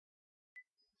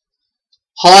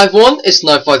Hi everyone, it's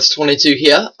KnifeFighter22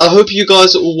 here. I hope you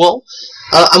guys are all well.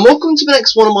 And welcome to the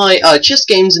next one of my chess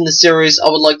games in the series I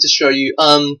would like to show you.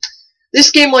 This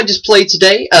game I just played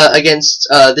today against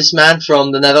this man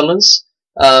from the Netherlands.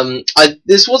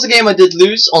 This was a game I did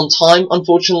lose on time,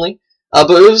 unfortunately. But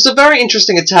it was a very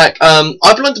interesting attack.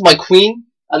 I blundered my queen,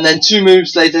 and then 2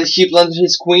 moves later he blundered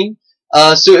his queen.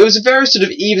 So it was a very sort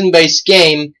of even-based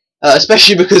game,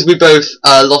 especially because we both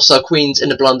lost our queens in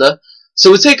the blunder. So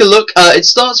we'll take a look. It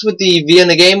starts with the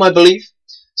Vienna game, I believe.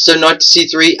 So knight to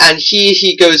c3, and here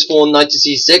he goes for knight to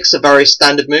c6, a very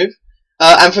standard move.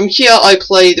 And from here I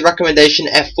play the recommendation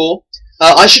f4.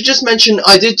 I should just mention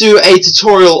I did do a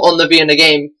tutorial on the Vienna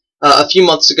game a few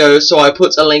months ago, so I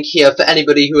put a link here for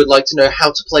anybody who would like to know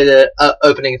how to play the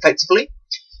opening effectively.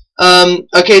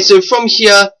 Okay, so from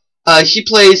here he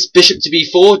plays bishop to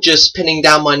b4, just pinning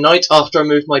down my knight after I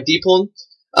move my d-pawn.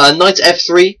 Knight to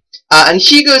f3. And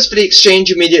he goes for the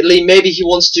exchange immediately. Maybe he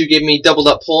wants to give me doubled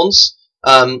up pawns,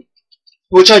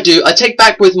 which I do. I take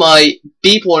back with my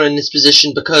b-pawn in this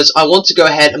position because I want to go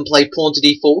ahead and play pawn to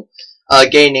d4,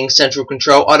 gaining central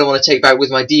control. I don't want to take back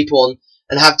with my d-pawn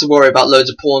and have to worry about loads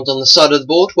of pawns on the side of the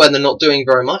board where they're not doing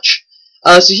very much.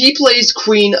 So he plays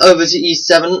queen over to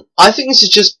e7. I think this is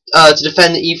just to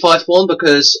defend the e5 pawn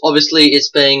because obviously it's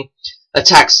being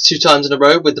attacked 2 times in a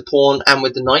row with the pawn and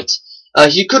with the knight.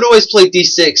 He could always play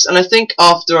d6, and I think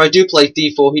after I do play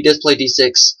d4, he does play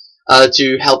d6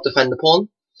 to help defend the pawn.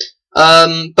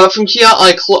 But from here,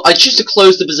 I choose to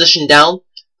close the position down,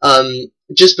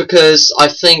 just because I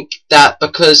think that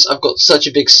because I've got such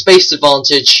a big space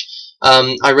advantage,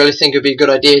 I really think it would be a good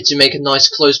idea to make a nice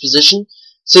closed position.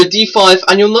 So d5,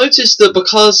 and you'll notice that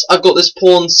because I've got this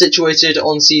pawn situated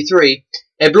on c3,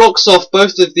 it blocks off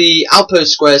both of the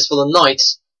outpost squares for the knight,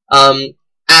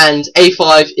 and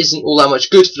a5 isn't all that much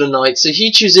good for the knight, so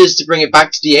he chooses to bring it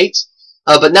back to d8.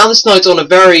 But now this knight's on a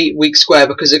very weak square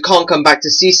because it can't come back to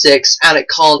c6 and it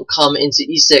can't come into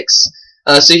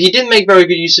e6. So he didn't make very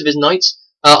good use of his knight.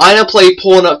 I now play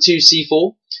pawn up to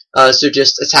c4, so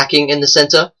just attacking in the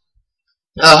center.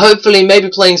 Hopefully maybe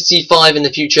playing c5 in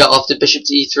the future after bishop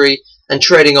to e3 and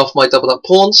trading off my doubled up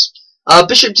pawns.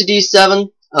 Bishop to d7,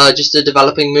 just a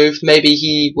developing move. Maybe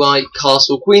he might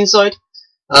castle queenside.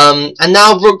 And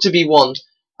now rook to b1.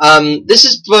 This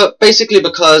is basically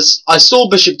because I saw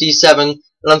bishop d7, and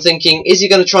I'm thinking, is he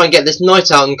going to try and get this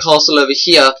knight out and castle over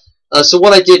here? So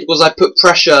what I did was I put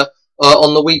pressure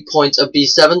on the weak point of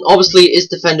b7. Obviously, it is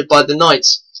defended by the knight,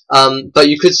 but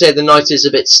you could say the knight is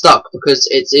a bit stuck because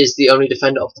it is the only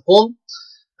defender of the pawn.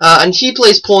 And he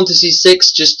plays pawn to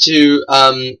c6 just to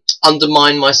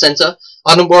undermine my center.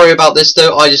 I don't worry about this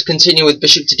though. I just continue with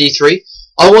bishop to d3.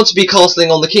 I want to be castling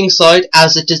on the king side,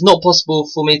 as it is not possible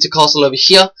for me to castle over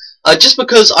here, just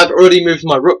because I've already moved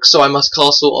my rook, so I must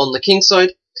castle on the king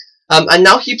side. And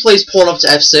now he plays pawn up to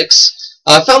f6.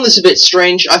 I found this a bit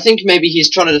strange. I think maybe he's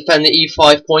trying to defend the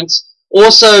e5 point.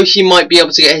 Also, he might be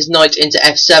able to get his knight into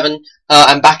f7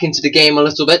 and back into the game a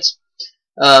little bit.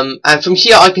 And from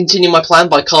here, I continue my plan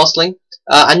by castling.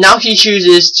 And now he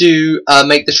chooses to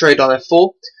make the trade on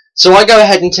f4. So I go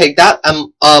ahead and take that,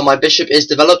 and my bishop is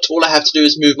developed. All I have to do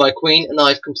is move my queen, and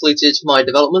I've completed my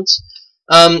development.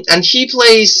 And he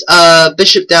plays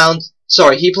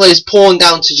he plays pawn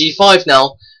down to g5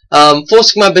 now,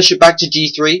 forcing my bishop back to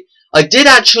g3. I did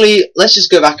actually, let's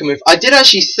just go back a move. I did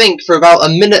actually think for about a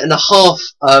minute and a half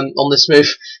on this move,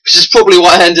 which is probably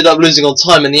why I ended up losing on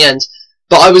time in the end.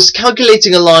 But I was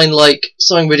calculating a line like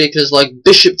something ridiculous, like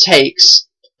bishop takes,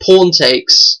 pawn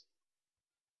takes.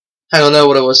 Hang on, no,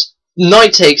 what it was.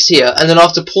 Knight takes here, and then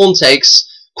after pawn takes,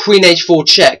 queen h4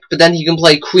 check, but then he can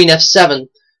play queen f7,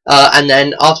 and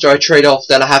then after I trade off,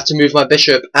 then I have to move my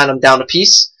bishop, and I'm down a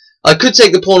piece. I could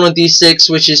take the pawn on d6,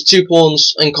 which is 2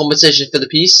 pawns in compensation for the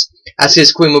piece, as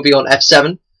his queen will be on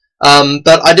f7,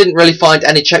 but I didn't really find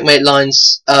any checkmate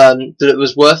lines that it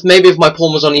was worth. Maybe if my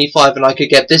pawn was on e5 and I could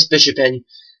get this bishop in,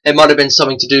 it might have been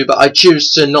something to do, but I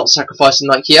choose to not sacrifice a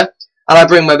knight here, and I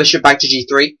bring my bishop back to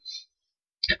g3.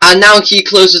 And now he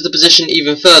closes the position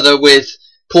even further with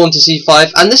pawn to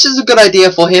c5, and this is a good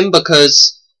idea for him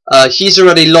because he's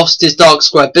already lost his dark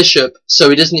square bishop, so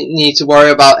he doesn't need to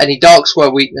worry about any dark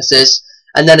square weaknesses,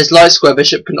 and then his light square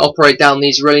bishop can operate down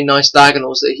these really nice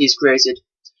diagonals that he's created.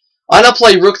 I now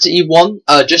play rook to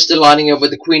e1, just aligning it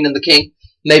with the queen and the king,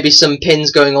 maybe some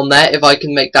pins going on there if I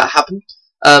can make that happen.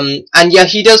 And yeah,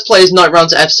 he does play his knight round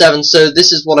to f7, so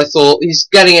this is what I thought. He's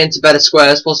getting into better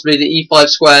squares, possibly the e5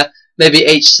 square, maybe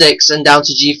h6 and down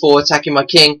to g4 attacking my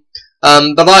king.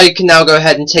 But I can now go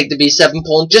ahead and take the b7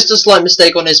 pawn. Just a slight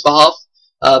mistake on his behalf,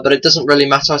 but it doesn't really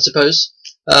matter, I suppose.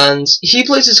 and he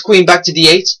plays his queen back to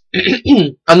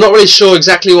d8. I'm not really sure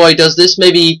exactly why he does this,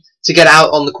 maybe to get out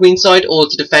on the queen side or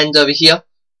to defend over here.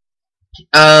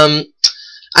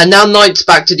 And now knight's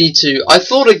back to d2. I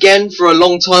thought again for a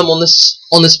long time on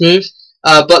this move,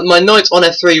 but my knight on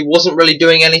f3 wasn't really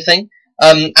doing anything.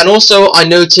 And also I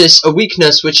noticed a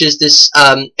weakness, which is this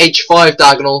h5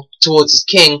 diagonal towards his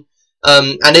king.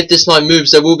 And if this knight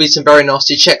moves, there will be some very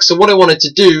nasty checks. So what I wanted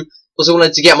to do was I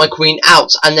wanted to get my queen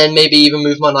out and then maybe even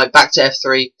move my knight back to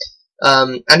f3.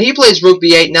 And he plays rook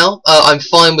b8 now. I'm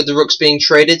fine with the rooks being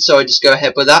traded, so I just go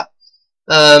ahead with that.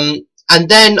 And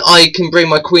then I can bring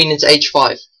my queen into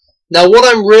h5. Now what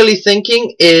I'm really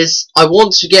thinking is I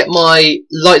want to get my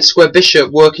light square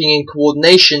bishop working in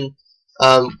coordination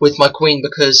with my queen,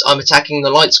 because I'm attacking the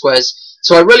light squares.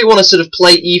 So I really want to sort of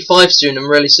play e5 soon and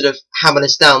really sort of hammer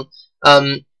this down.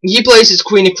 He plays his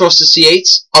queen across to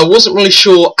c8. I wasn't really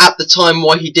sure at the time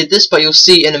why he did this, but you'll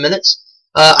see in a minute.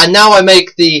 And now I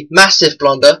make the massive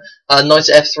blunder, knight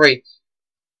to f3.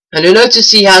 And you'll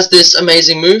notice he has this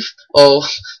amazing move. Oh,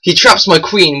 he traps my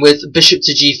queen with bishop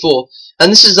to g4.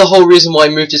 And this is the whole reason why I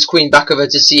moved his queen back over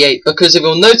to c8. Because if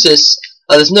you'll notice,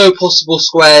 there's no possible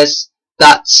squares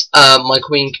that my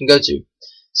queen can go to.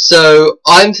 So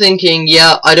I'm thinking,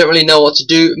 yeah, I don't really know what to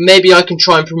do. Maybe I can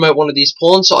try and promote one of these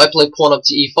pawns. So I play pawn up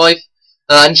to e5.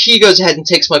 And he goes ahead and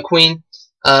takes my queen.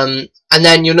 And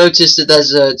then you'll notice that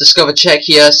there's a discover check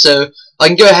here. So I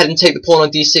can go ahead and take the pawn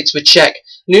on d6 with check.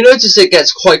 And you notice it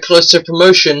gets quite close to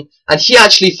promotion, and he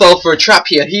actually fell for a trap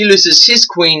here. He loses his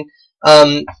queen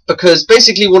because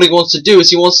basically what he wants to do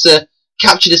is he wants to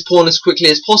capture this pawn as quickly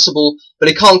as possible, but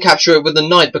he can't capture it with the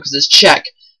knight because it's check.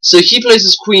 So he plays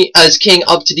his king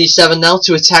up to d7 now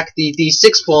to attack the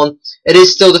d6 pawn. It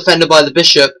is still defended by the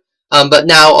bishop, but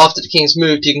now after the king's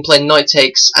moved, you can play knight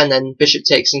takes, and then bishop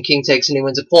takes, and king takes, and he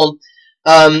wins a pawn.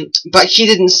 But he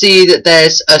didn't see that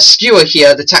there's a skewer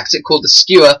here, the tactic called the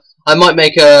skewer. I might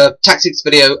make a tactics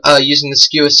video using the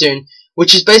skewer soon,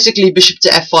 which is basically bishop to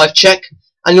f5 check.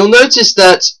 And you'll notice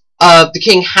that the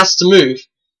king has to move,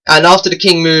 and after the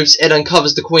king moves, it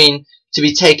uncovers the queen to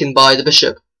be taken by the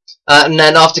bishop. And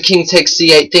then after king takes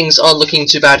c8, things aren't looking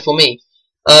too bad for me.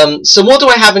 So what do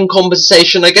I have in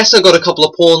compensation? I guess I got a couple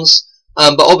of pawns,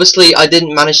 but obviously I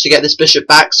didn't manage to get this bishop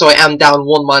back, so I am down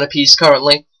one minor piece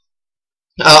currently.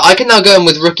 I can now go in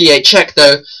with rook e8 check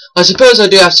though. I suppose I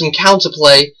do have some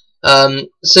counterplay.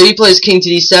 So he plays king to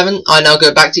d7. I now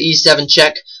go back to e7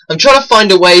 check. I'm trying to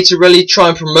find a way to really try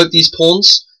and promote these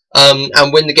pawns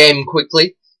and win the game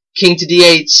quickly. King to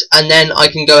d8, and then I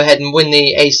can go ahead and win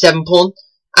the a7 pawn.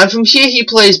 And from here he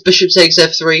plays bishop takes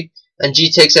f3 and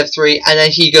g takes f3, and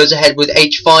then he goes ahead with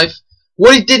h5.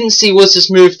 What he didn't see was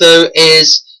this move though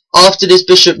is after this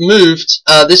bishop moved,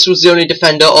 this was the only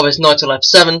defender of his knight on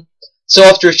f7. So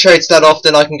after he trades that off,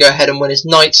 then I can go ahead and win his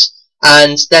knight.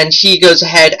 And then he goes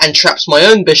ahead and traps my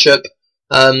own bishop.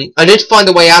 I did find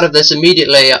a way out of this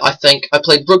immediately, I think. I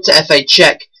played rook to f8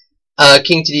 check,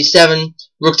 king to d7,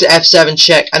 rook to f7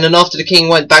 check, and then after the king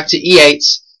went back to e8,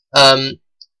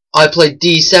 I played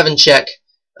d7 check,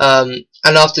 and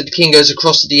after the king goes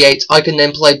across to d8, I can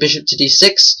then play bishop to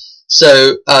d6,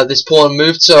 so this pawn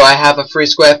moved, so I have a free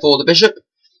square for the bishop.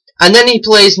 And then he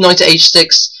plays knight to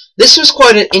h6. This was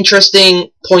quite an interesting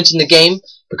point in the game,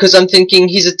 because I'm thinking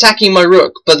he's attacking my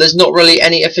rook, but there's not really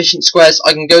any efficient squares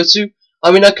I can go to.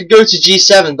 I mean, I could go to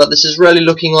g7, but this is really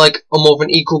looking like a more of an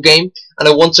equal game, and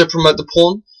I want to promote the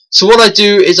pawn. So what I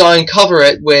do is I uncover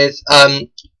it with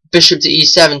bishop to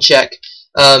e7 check,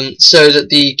 so that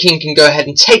the king can go ahead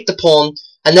and take the pawn,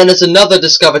 and then there's another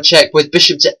discover check with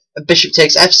bishop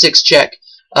takes f6 check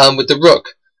with the rook.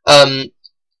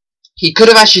 He could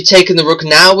have actually taken the rook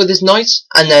now with his knight,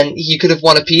 and then he could have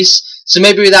won a piece. So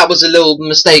maybe that was a little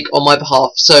mistake on my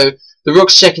behalf. So the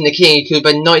rook's checking the king. He could have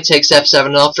been knight takes f7,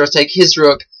 and after I take his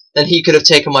rook, then he could have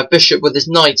taken my bishop with his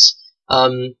knight.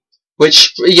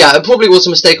 Which, yeah, it probably was a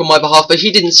mistake on my behalf, but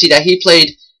he didn't see that. He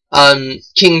played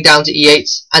king down to e8,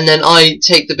 and then I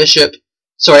take the bishop.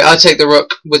 Sorry, I take the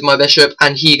rook with my bishop,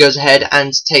 and he goes ahead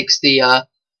and takes the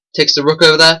rook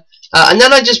over there. And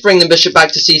then I just bring the bishop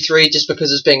back to c3 just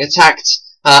because it's being attacked,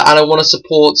 and I want to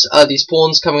support these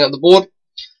pawns coming up the board.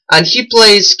 And he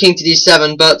plays king to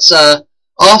d7, but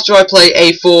after I play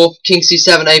a4, king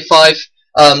c7, a5,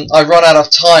 I run out of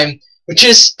time, which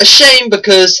is a shame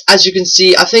because, as you can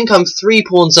see, I think I'm 3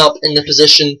 pawns up in the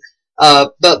position,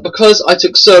 but because I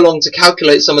took so long to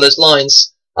calculate some of those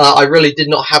lines, I really did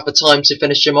not have the time to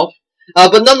finish him off.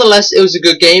 But nonetheless, it was a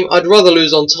good game. I'd rather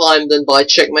lose on time than by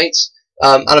checkmate,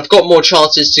 and I've got more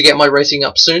chances to get my rating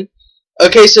up soon.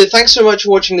 Okay, so thanks so much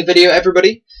for watching the video,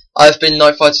 everybody. I've been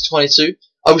KnightFighter22.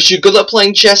 I wish you good luck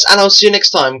playing chess, and I'll see you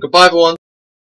next time. Goodbye, everyone.